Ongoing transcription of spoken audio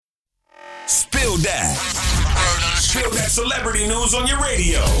Spill that. Spill that celebrity news on your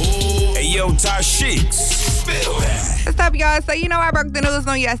radio. Hey, yo, Tashiks. Spill that. What's up, y'all? So, I broke the news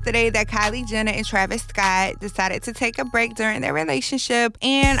on yesterday that Kylie Jenner and Travis Scott decided to take a break during their relationship.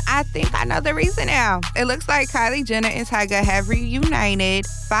 And I think I know the reason now. It looks like Kylie Jenner and Tyga have reunited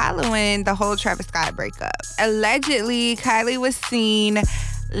following the whole Travis Scott breakup. Allegedly, Kylie was seen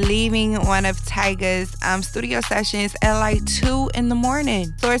leaving one of Tyga's studio sessions at like 2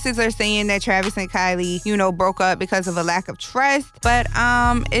 a.m. Sources are saying that Travis and Kylie, broke up because of a lack of trust. But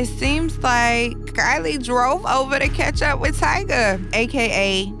it seems like Kylie drove over to catch up with Tyga,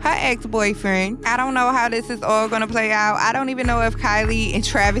 aka her ex-boyfriend. I don't know how this is all gonna play out. I don't even know if Kylie and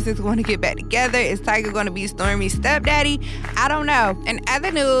Travis is going to get back together. Is Tyga gonna be Stormi's stepdaddy? I don't know. In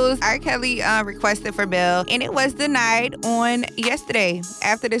other news, R. Kelly requested for bail, and it was denied on yesterday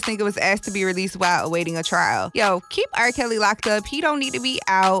after this nigga was asked to be released while awaiting a trial. Yo, keep R. Kelly locked up. He don't need to be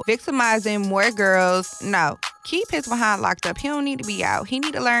out victimizing more girls. No. Keep his behind locked up. He don't need to be out. He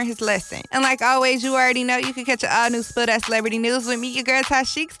need to learn his lesson. And like always, you already know you can catch an all-new Spill That Celebrity News with me, your girl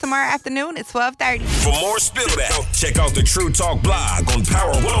Tashiks, tomorrow afternoon at 12:30. For more Spill That, check out the True Talk blog on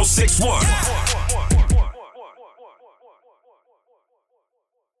Power 106.1.